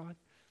understand, right, God?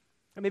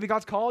 And maybe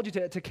God's called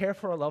you to care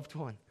for a loved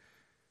one.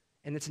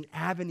 And it's an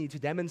avenue to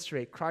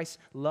demonstrate Christ's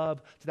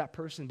love to that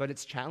person, but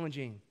it's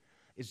challenging.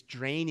 It's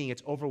draining,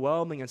 it's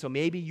overwhelming, and so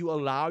maybe you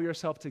allow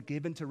yourself to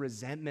give into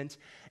resentment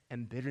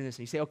and bitterness,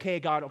 and you say, okay,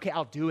 God, okay,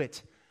 I'll do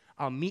it.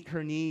 I'll meet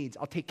her needs.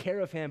 I'll take care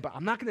of him, but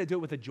I'm not going to do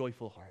it with a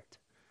joyful heart.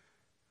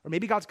 Or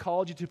maybe God's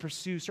called you to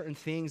pursue certain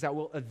things that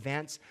will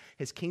advance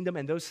his kingdom,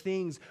 and those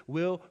things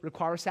will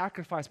require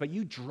sacrifice, but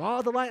you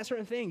draw the line at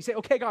certain things. You say,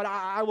 okay, God,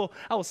 I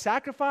will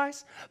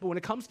sacrifice, but when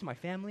it comes to my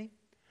family,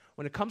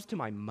 when it comes to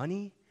my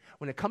money,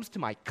 when it comes to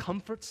my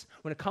comforts,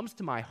 when it comes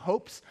to my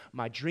hopes,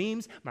 my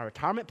dreams, my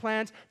retirement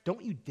plans,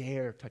 don't you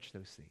dare touch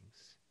those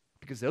things,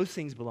 because those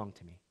things belong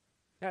to me.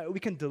 Now, we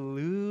can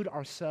delude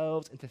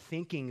ourselves into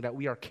thinking that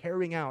we are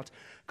carrying out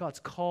God's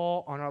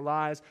call on our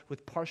lives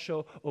with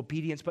partial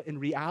obedience, but in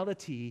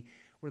reality,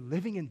 we're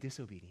living in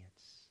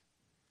disobedience,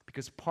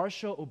 because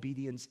partial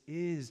obedience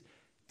is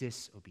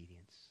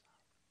disobedience.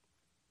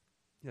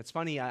 You know, it's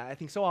funny, I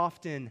think so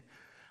often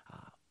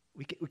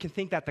we can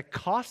think that the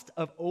cost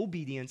of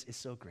obedience is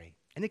so great,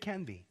 and it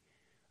can be.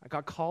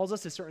 God calls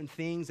us to certain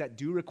things that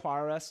do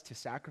require us to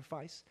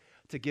sacrifice,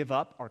 to give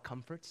up our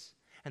comforts,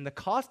 and the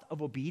cost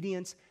of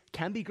obedience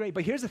can be great.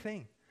 But here's the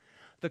thing.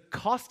 The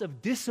cost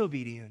of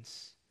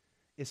disobedience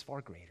is far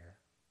greater.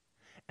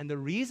 And the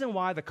reason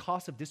why the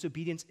cost of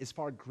disobedience is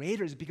far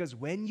greater is because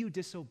when you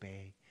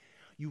disobey,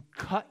 you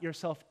cut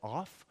yourself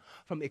off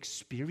from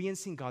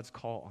experiencing God's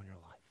call on your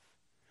life.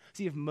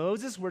 See, if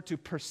Moses were to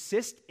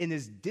persist in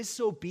his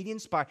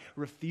disobedience by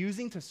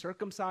refusing to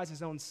circumcise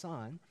his own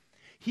son,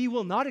 he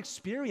will not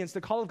experience the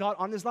call of God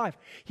on his life.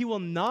 He will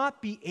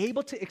not be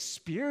able to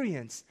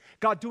experience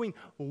God doing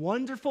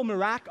wonderful,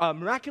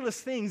 miraculous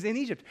things in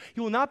Egypt.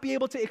 He will not be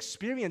able to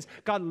experience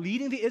God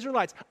leading the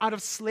Israelites out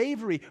of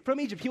slavery from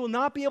Egypt. He will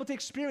not be able to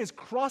experience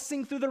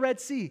crossing through the Red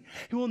Sea.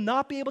 He will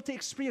not be able to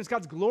experience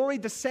God's glory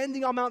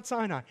descending on Mount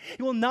Sinai.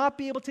 He will not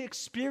be able to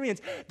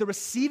experience the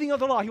receiving of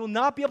the law. He will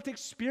not be able to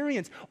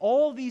experience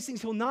all these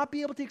things. He will not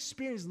be able to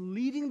experience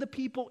leading the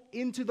people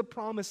into the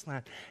promised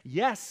land.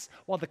 Yes,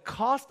 while the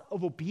cost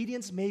of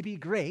obedience may be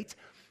great,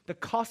 the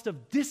cost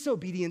of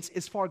disobedience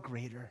is far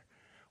greater.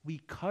 We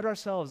cut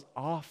ourselves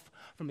off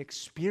from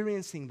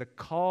experiencing the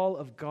call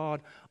of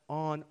God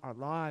on our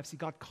lives. See,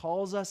 God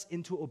calls us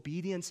into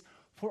obedience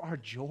for our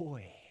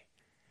joy,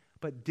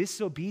 but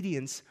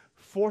disobedience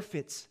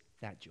forfeits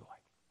that joy.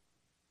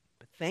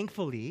 But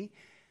thankfully,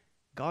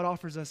 God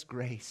offers us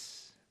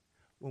grace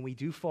when we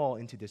do fall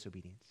into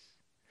disobedience.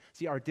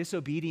 See, our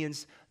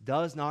disobedience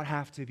does not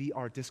have to be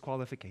our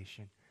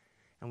disqualification.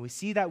 And we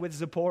see that with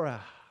Zipporah.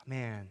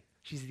 Man,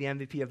 she's the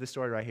MVP of the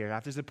story right here.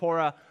 After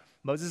Zipporah,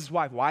 Moses'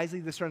 wife, wisely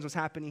discerns what's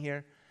happening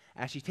here.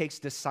 As she takes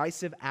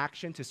decisive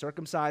action to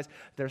circumcise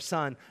their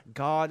son,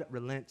 God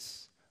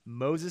relents.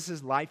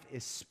 Moses' life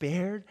is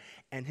spared,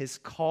 and his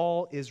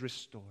call is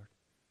restored.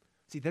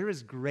 See, there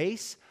is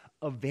grace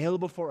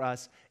available for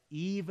us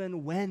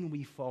even when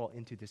we fall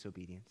into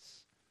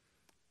disobedience.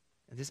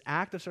 And this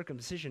act of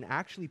circumcision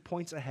actually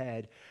points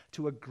ahead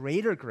to a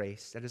greater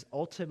grace that is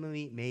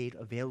ultimately made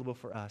available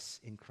for us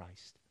in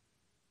Christ.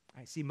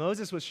 Right, see,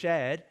 Moses was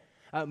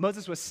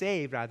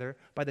saved by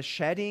the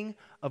shedding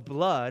of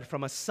blood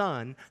from a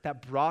son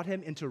that brought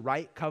him into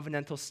right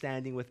covenantal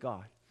standing with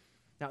God.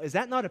 Now, is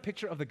that not a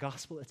picture of the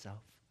gospel itself?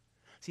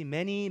 See,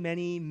 many,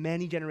 many,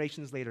 many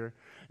generations later,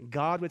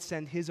 God would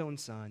send his own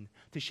son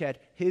to shed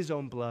his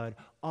own blood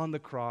on the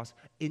cross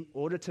in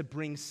order to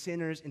bring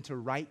sinners into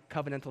right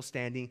covenantal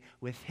standing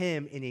with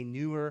him in a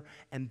newer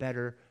and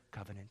better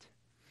covenant.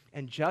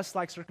 And just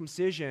like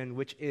circumcision,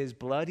 which is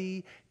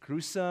bloody,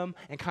 gruesome,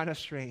 and kind of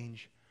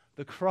strange,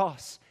 the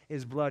cross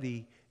is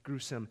bloody,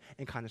 gruesome,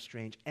 and kind of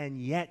strange. And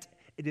yet,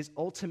 it is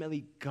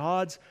ultimately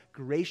God's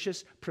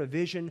gracious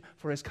provision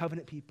for his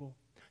covenant people.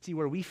 See,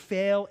 where we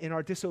fail in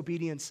our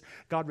disobedience,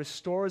 God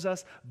restores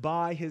us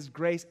by his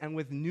grace. And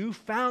with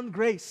newfound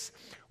grace,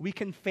 we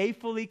can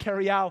faithfully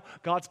carry out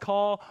God's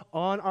call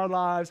on our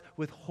lives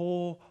with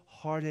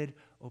wholehearted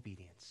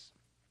obedience.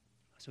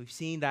 So we've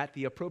seen that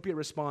the appropriate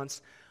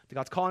response to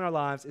God's call in our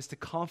lives is to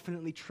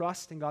confidently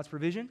trust in God's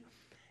provision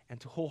and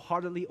to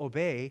wholeheartedly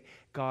obey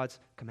God's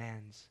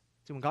commands.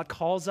 So when God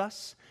calls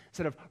us,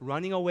 instead of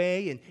running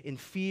away in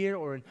fear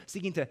or in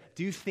seeking to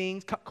do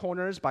things, cut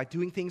corners by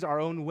doing things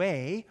our own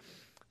way,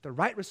 the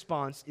right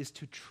response is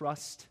to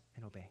trust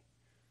and obey.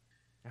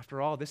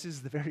 After all, this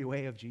is the very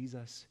way of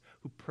Jesus,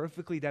 who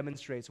perfectly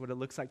demonstrates what it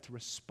looks like to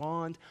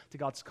respond to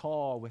God's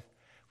call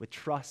with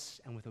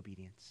trust and with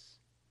obedience.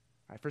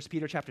 All right, 1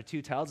 Peter chapter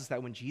 2 tells us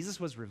that when Jesus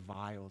was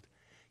reviled,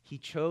 he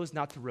chose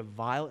not to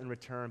revile in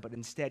return, but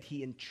instead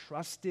he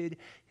entrusted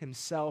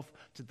himself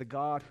to the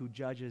God who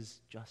judges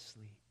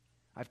justly.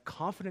 I have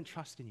confident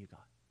trust in you,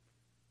 God.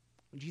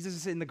 When Jesus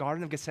is in the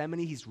Garden of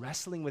Gethsemane, he's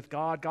wrestling with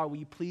God. God, will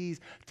you please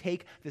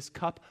take this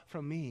cup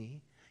from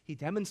me? He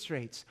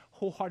demonstrates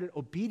wholehearted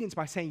obedience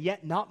by saying,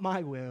 yet not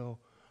my will,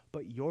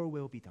 but your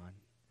will be done.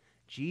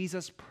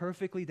 Jesus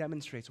perfectly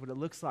demonstrates what it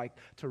looks like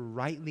to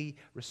rightly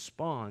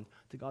respond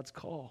to God's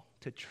call,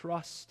 to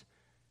trust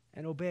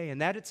and obey. And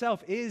that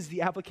itself is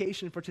the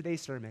application for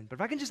today's sermon. But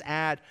if I can just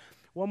add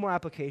one more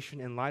application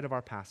in light of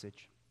our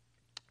passage,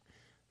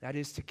 that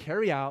is to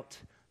carry out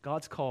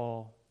God's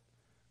call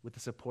with the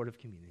supportive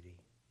community.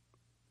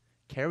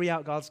 Carry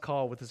out God's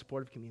call with the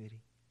supportive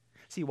community.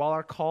 See, while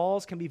our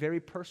calls can be very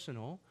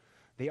personal,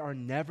 they are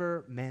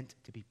never meant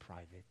to be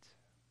private.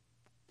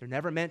 They're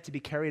never meant to be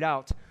carried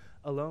out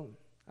alone.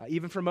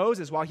 Even for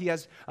Moses, while he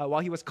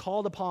was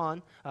called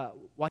upon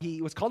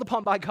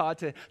by God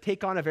to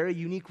take on a very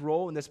unique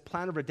role in this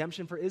plan of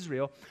redemption for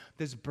Israel,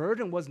 this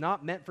burden was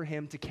not meant for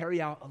him to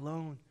carry out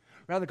alone.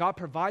 Rather, God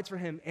provides for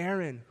him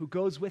Aaron, who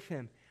goes with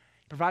him.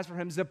 He provides for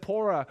him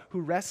Zipporah,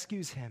 who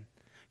rescues him.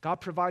 God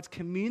provides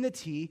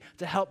community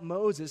to help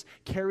Moses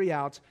carry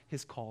out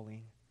his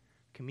calling.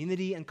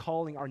 Community and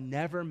calling are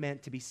never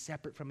meant to be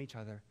separate from each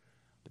other,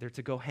 but they're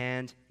to go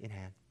hand in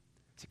hand.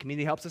 So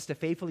community helps us to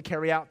faithfully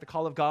carry out the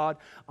call of God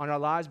on our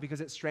lives because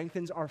it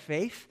strengthens our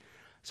faith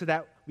so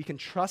that we can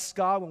trust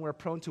God when we're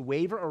prone to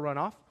waver or run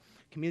off.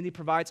 Community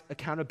provides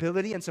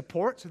accountability and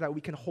support so that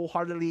we can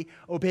wholeheartedly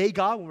obey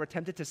God when we're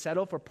tempted to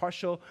settle for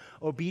partial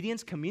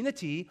obedience.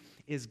 Community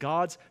is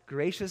God's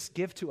gracious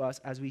gift to us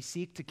as we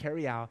seek to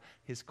carry out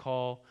his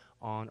call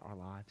on our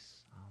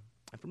lives.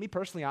 And for me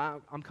personally,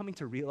 I'm coming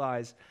to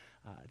realize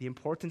the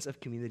importance of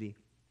community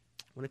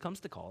when it comes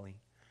to calling.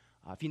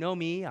 If you know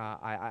me,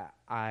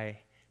 I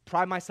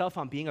pride myself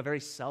on being a very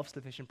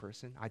self-sufficient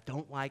person. I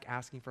don't like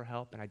asking for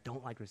help, and I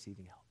don't like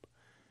receiving help.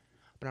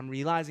 But I'm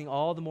realizing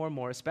all the more and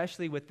more,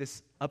 especially with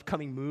this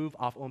upcoming move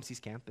off OMC's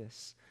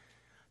campus,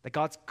 that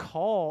God's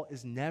call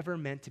is never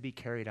meant to be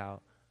carried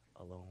out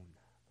alone.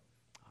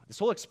 This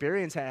whole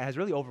experience has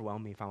really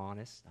overwhelmed me, if I'm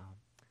honest.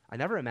 I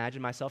never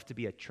imagined myself to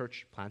be a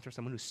church planter,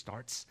 someone who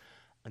starts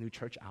a new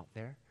church out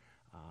there,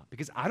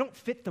 because I don't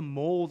fit the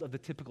mold of the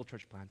typical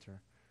church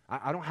planter.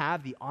 I don't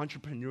have the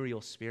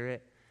entrepreneurial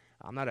spirit.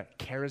 I'm not a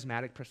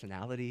charismatic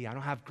personality. I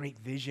don't have great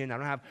vision. I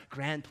don't have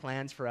grand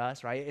plans for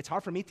us, right? It's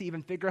hard for me to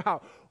even figure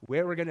out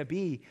where we're going to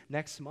be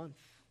next month.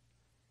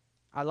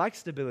 I like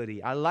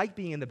stability. I like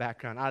being in the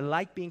background. I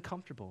like being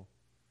comfortable.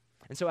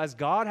 And so as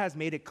God has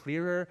made it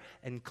clearer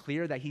and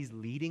clear that he's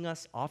leading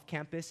us off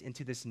campus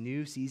into this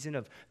new season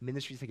of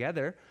ministry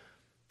together,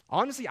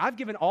 honestly, I've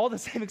given all the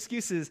same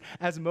excuses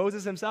as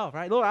Moses himself,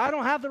 right? Lord, I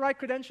don't have the right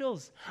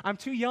credentials. I'm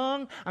too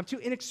young. I'm too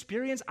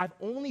inexperienced. I've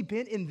only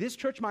been in this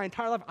church my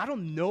entire life. I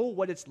don't know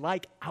what it's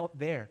like out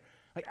there.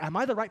 Like, am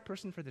I the right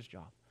person for this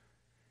job?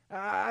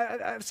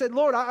 I've said,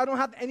 Lord, I don't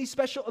have any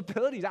special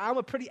abilities. I'm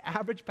a pretty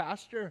average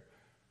pastor.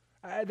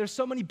 There's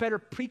so many better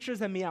preachers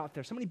than me out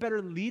there, so many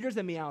better leaders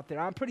than me out there.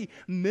 I'm pretty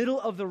middle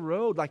of the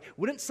road. Like,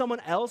 wouldn't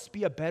someone else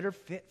be a better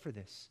fit for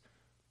this?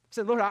 I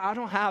said, Lord, I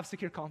don't have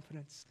secure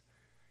confidence.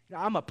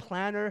 I'm a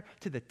planner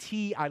to the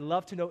T. I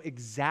love to know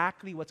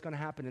exactly what's going to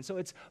happen. And so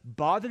it's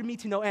bothered me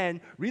to no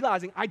end,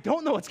 realizing I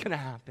don't know what's going to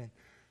happen.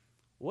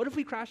 What if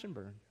we crash and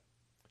burn?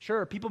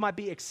 Sure, people might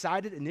be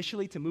excited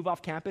initially to move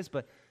off campus,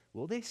 but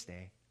will they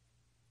stay?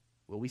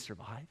 Will we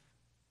survive?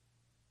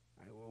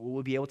 Will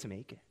we be able to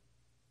make it?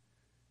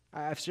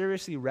 I've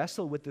seriously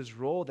wrestled with this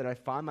role that I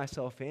find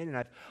myself in, and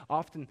I've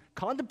often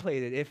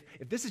contemplated if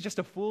this is just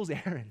a fool's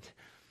errand.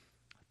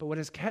 But what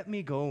has kept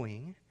me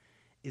going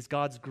is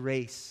God's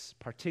grace,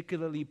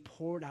 particularly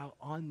poured out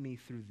on me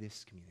through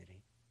this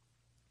community.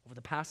 Over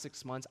the past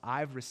 6 months,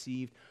 I've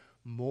received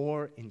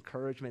more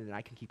encouragement than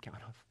I can keep count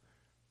of.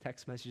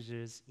 Text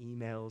messages,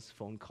 emails,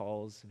 phone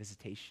calls,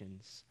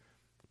 visitations.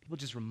 People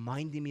just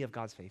reminding me of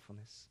God's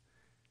faithfulness.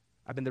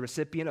 I've been the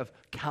recipient of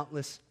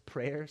countless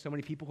prayers. So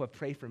many people who have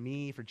prayed for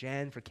me, for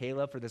Jen, for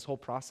Caleb, for this whole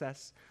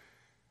process.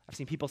 I've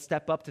seen people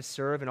step up to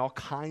serve in all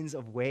kinds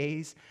of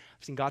ways.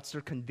 I've seen God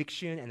stir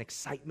conviction and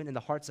excitement in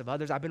the hearts of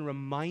others. I've been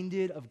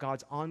reminded of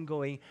God's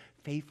ongoing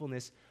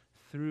faithfulness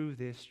through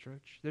this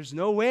church. There's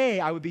no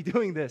way I would be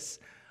doing this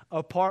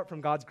apart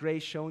from God's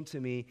grace shown to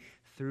me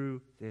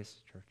through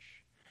this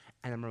church.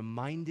 And I'm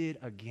reminded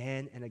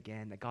again and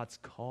again that God's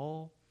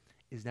call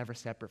is never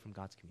separate from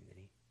God's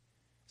community.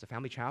 As a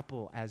family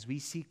chapel, as we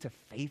seek to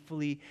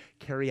faithfully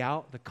carry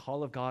out the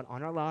call of God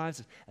on our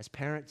lives as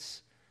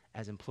parents,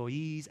 as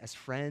employees, as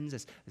friends,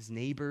 as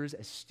neighbors,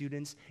 as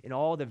students, in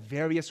all the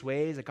various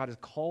ways that God has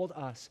called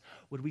us,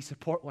 would we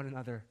support one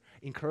another,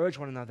 encourage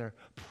one another,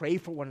 pray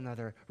for one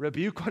another,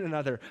 rebuke one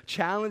another,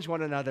 challenge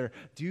one another,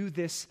 do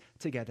this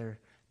together,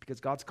 because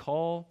God's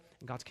call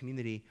and God's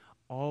community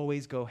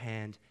always go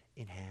hand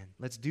in hand.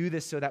 Let's do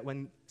this so that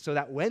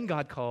when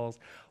God calls,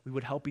 we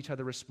would help each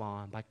other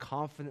respond by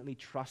confidently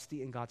trusting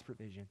in God's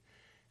provision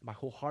and by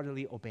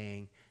wholeheartedly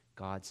obeying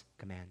God's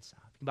commands.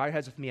 You can bow your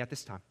heads with me at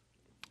this time.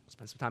 We'll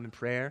spend some time in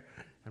prayer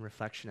and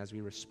reflection as we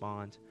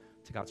respond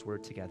to God's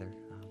word together.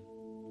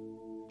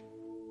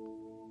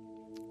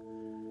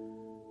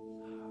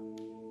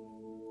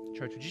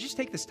 Church, would you just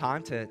take this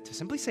time to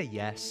simply say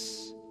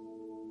yes?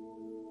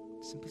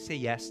 Simply say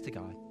yes to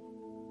God.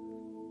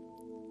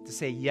 To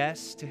say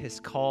yes to his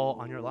call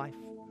on your life.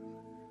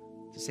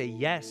 To say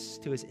yes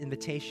to his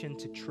invitation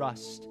to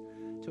trust,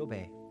 to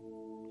obey.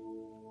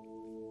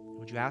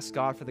 Would you ask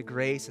God for the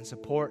grace and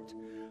support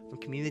from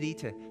community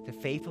to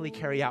faithfully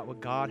carry out what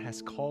God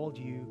has called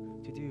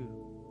you to do?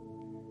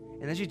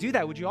 And as you do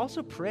that, would you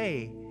also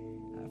pray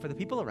for the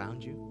people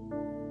around you?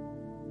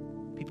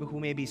 People who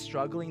may be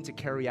struggling to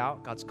carry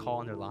out God's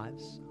call in their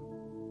lives?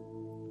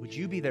 Would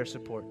you be their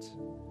support?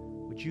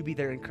 Would you be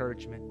their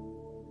encouragement?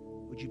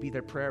 Would you be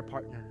their prayer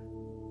partner?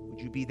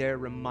 Would you be their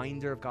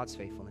reminder of God's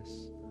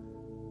faithfulness?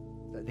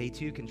 That they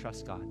too can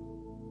trust God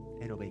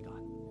and obey God.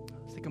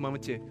 Let's take a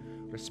moment to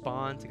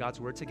respond to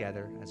God's word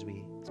together as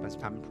we spend some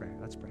time in prayer.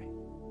 Let's pray.